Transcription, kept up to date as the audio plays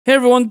Hey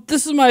everyone,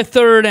 this is my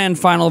third and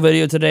final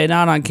video today,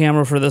 not on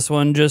camera for this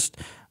one, just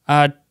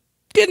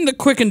getting the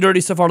quick and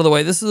dirty stuff out of the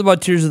way. This is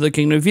about Tears of the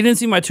Kingdom. If you didn't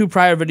see my two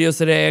prior videos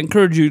today, I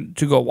encourage you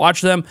to go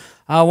watch them.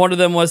 One of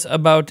them was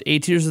about a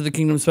Tears of the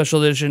Kingdom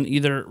special edition,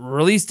 either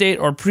release date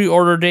or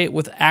pre-order date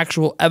with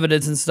actual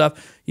evidence and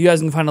stuff. You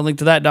guys can find a link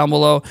to that down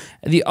below.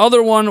 The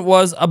other one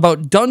was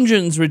about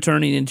dungeons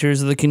returning in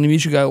Tears of the Kingdom. You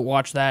should go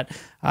watch that.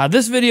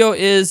 This video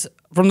is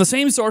from the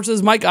same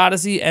sources, Mike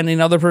Odyssey and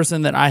another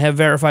person that I have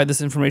verified this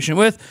information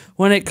with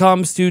when it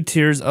comes to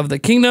Tears of the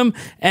Kingdom.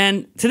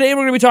 And today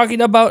we're going to be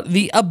talking about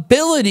the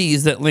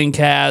abilities that Link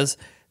has.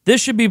 This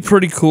should be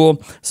pretty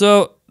cool.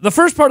 So the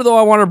first part, though,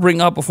 I want to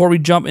bring up before we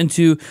jump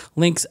into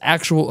Link's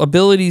actual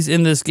abilities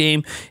in this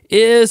game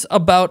is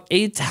about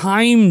a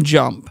time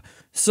jump.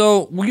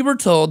 So we were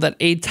told that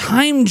a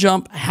time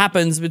jump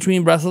happens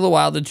between Breath of the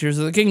Wild and Tears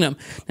of the Kingdom.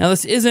 Now,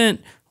 this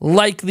isn't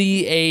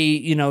likely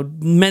a,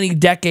 many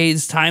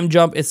decades time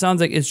jump. It sounds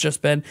like it's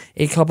just been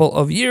a couple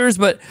of years,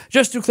 but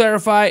just to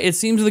clarify, it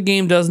seems the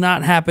game does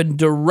not happen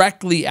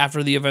directly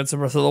after the events of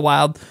Breath of the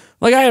Wild.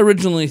 Like I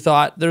originally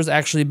thought, there's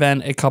actually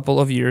been a couple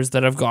of years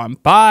that have gone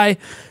by.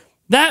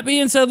 That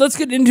being said, let's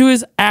get into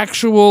his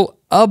actual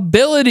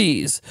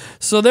abilities.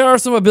 So there are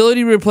some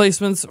ability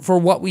replacements for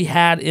what we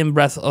had in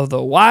Breath of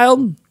the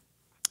Wild.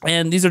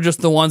 And these are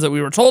just the ones that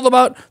we were told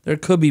about. There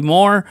could be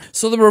more.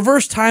 So the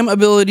reverse time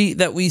ability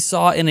that we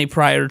saw in a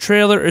prior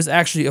trailer is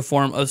actually a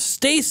form of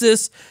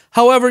stasis.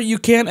 However, you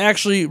can't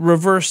actually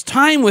reverse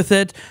time with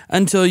it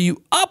until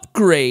you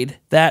upgrade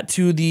that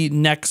to the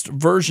next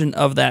version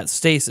of that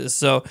stasis.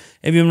 So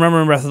if you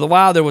remember in Breath of the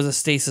Wild, there was a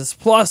stasis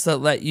plus that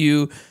let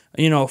you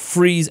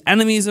freeze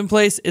enemies in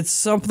place. It's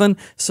something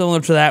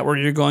similar to that where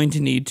you're going to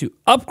need to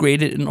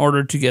upgrade it in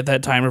order to get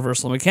that time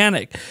reversal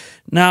mechanic.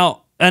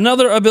 Now,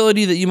 another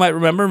ability that you might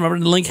remember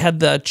Link had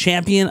the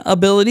champion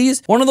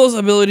abilities. One of those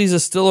abilities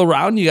is still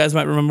around. You guys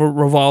might remember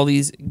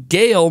Rivali's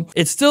Gale.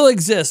 It still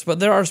exists, but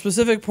there are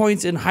specific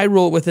points in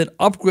Hyrule with an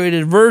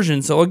upgraded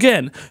version. So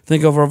again,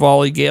 think of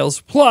Rivali Gales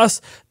Plus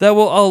that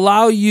will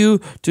allow you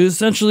to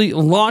essentially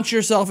launch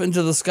yourself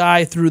into the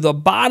sky through the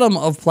bottom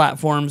of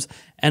platforms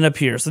and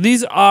appear. So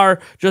these are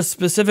just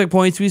specific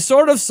points. We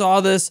sort of saw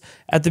this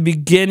at the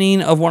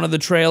beginning of one of the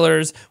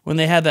trailers when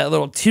they had that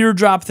little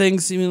teardrop thing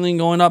seemingly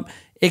going up.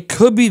 It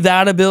could be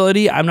that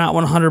ability. I'm not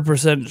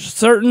 100%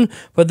 certain,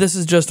 but this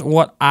is just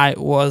what I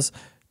was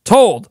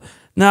told.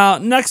 Now,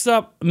 next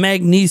up,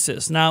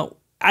 Magnesis. Now,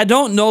 I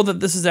don't know that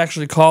this is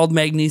actually called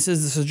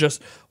Magnesis. This is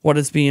just what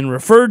it's being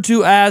referred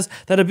to as.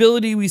 That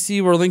ability we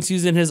see where Link's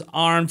using his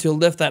arm to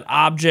lift that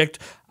object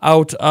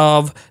out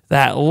of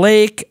that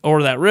lake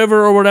or that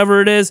river or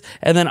whatever it is.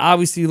 And then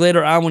obviously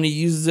later on when he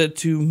uses it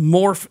to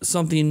morph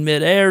something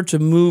midair to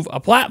move a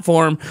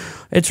platform,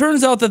 it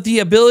turns out that the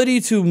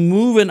ability to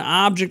move an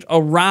object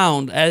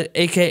around,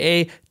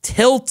 aka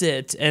tilt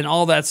it and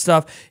all that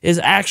stuff, is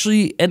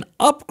actually an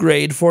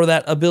upgrade for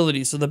that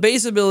ability. So the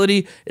base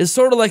ability is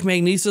sort of like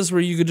Magnesis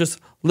where you could just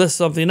lift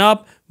something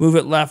up, move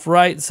it left,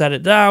 right, set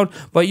it down,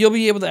 but you'll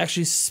be able to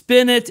actually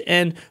spin it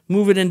and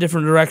move it in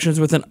different directions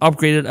with an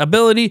upgraded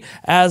ability,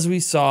 as we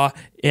saw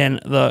in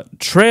the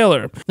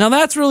trailer. Now,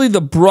 that's really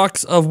the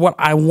crux of what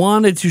I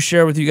wanted to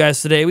share with you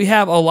guys today. We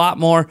have a lot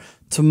more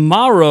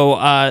tomorrow.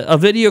 A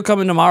video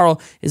coming tomorrow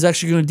is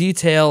actually going to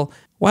detail,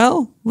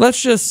 well,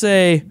 let's just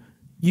say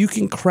you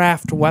can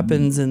craft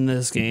weapons in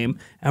this game,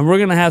 and we're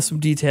going to have some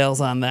details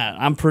on that.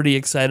 I'm pretty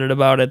excited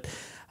about it.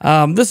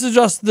 This is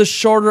just the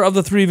shorter of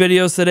the three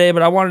videos today,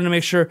 but I wanted to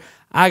make sure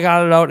I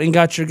got it out and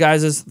got your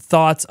guys'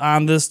 thoughts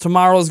on this.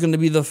 Tomorrow is going to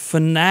be the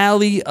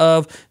finale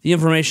of the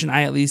information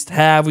I at least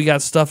have. We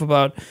got stuff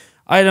about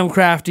item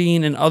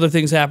crafting and other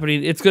things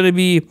happening. It's going to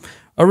be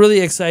a really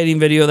exciting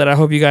video that I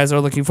hope you guys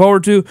are looking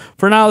forward to.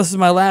 For now, this is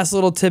my last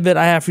little tidbit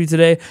I have for you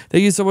today.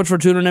 Thank you so much for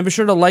tuning in. Be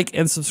sure to like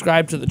and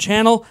subscribe to the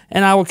channel,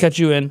 and I will catch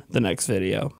you in the next video.